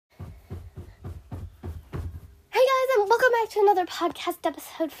welcome back to another podcast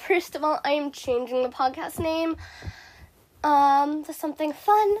episode. First of all, I am changing the podcast name to something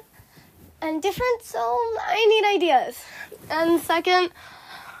fun and different, so I need ideas. And second,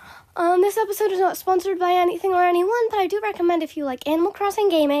 this episode is not sponsored by anything or anyone, but I do recommend if you like Animal Crossing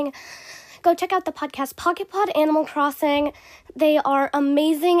gaming, go check out the podcast Pocket Pod Animal Crossing. They are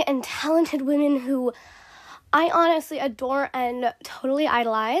amazing and talented women who I honestly adore and totally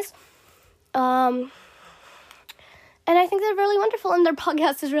idolize. And I think they're really wonderful, and their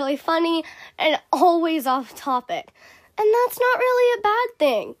podcast is really funny and always off topic. And that's not really a bad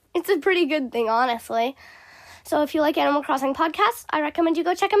thing. It's a pretty good thing, honestly. So if you like Animal Crossing podcasts, I recommend you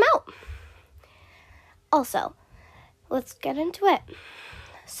go check them out. Also, let's get into it.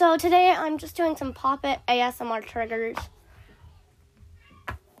 So today I'm just doing some Pop-It ASMR triggers.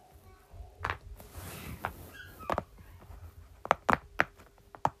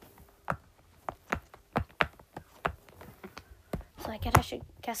 So I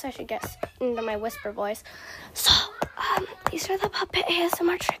guess I should get into my whisper voice. So, these are the Puppet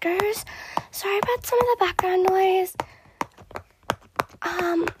ASMR triggers. Sorry about some of the background noise.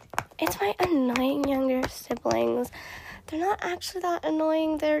 It's my annoying younger siblings. They're not actually that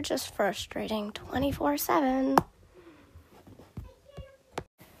annoying. They're just frustrating 24/7.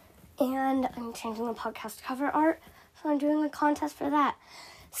 And I'm changing the podcast cover art, so I'm doing a contest for that.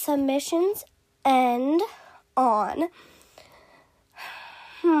 Submissions end on...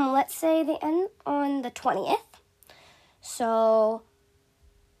 let's say they end on the 20th. So,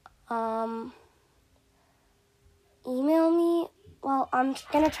 email me. Well, I'm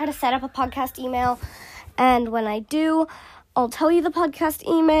going to try to set up a podcast email. And when I do, I'll tell you the podcast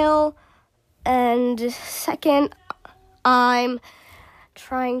email. And second, I'm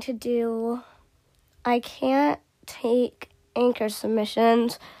trying to do... I can't take Anchor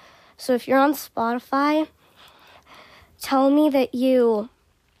submissions. So if you're on Spotify, tell me that you...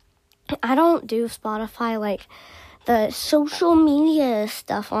 I don't do Spotify, like the social media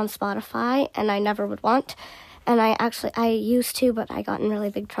stuff on Spotify, and I never would want. And I used to, but I got in really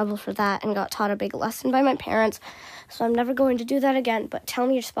big trouble for that and got taught a big lesson by my parents. So I'm never going to do that again. But tell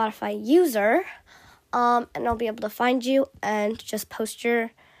me your Spotify user, and I'll be able to find you and just post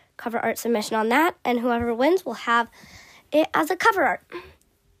your cover art submission on that. And whoever wins will have it as a cover art.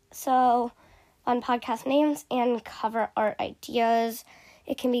 So on podcast names and cover art ideas.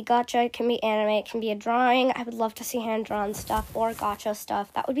 It can be gacha, it can be anime, it can be a drawing. I would love to see hand-drawn stuff or gacha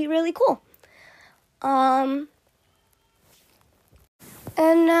stuff. That would be really cool. And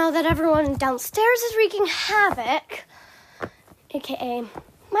now that everyone downstairs is wreaking havoc, aka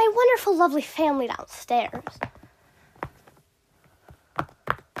my wonderful, lovely family downstairs,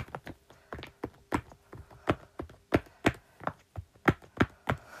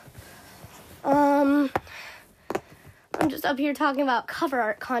 I'm just up here talking about cover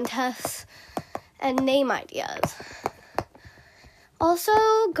art contests and name ideas. Also,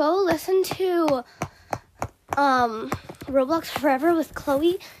 go listen to Roblox Forever with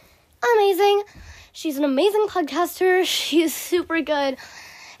Chloe. Amazing. She's an amazing podcaster. She's super good,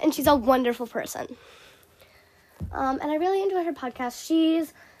 and she's a wonderful person. And I really enjoy her podcast.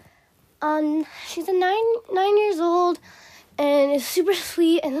 She's a 9 years old and is super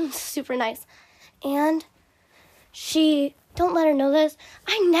sweet and super nice. And don't let her know this,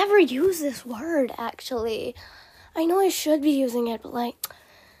 I never use this word, actually. I know I should be using it, but,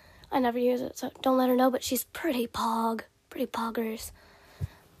 I never use it, so don't let her know, but she's pretty poggers.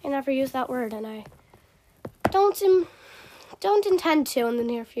 I never use that word, and I don't intend to in the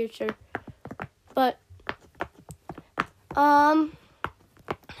near future. But,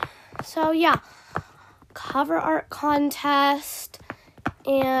 so, yeah. Cover art contest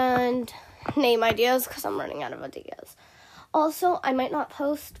and name ideas, because I'm running out of ideas. Also, I might not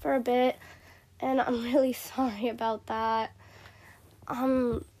post for a bit, and I'm really sorry about that.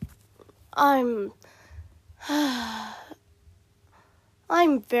 I'm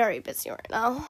very busy right now.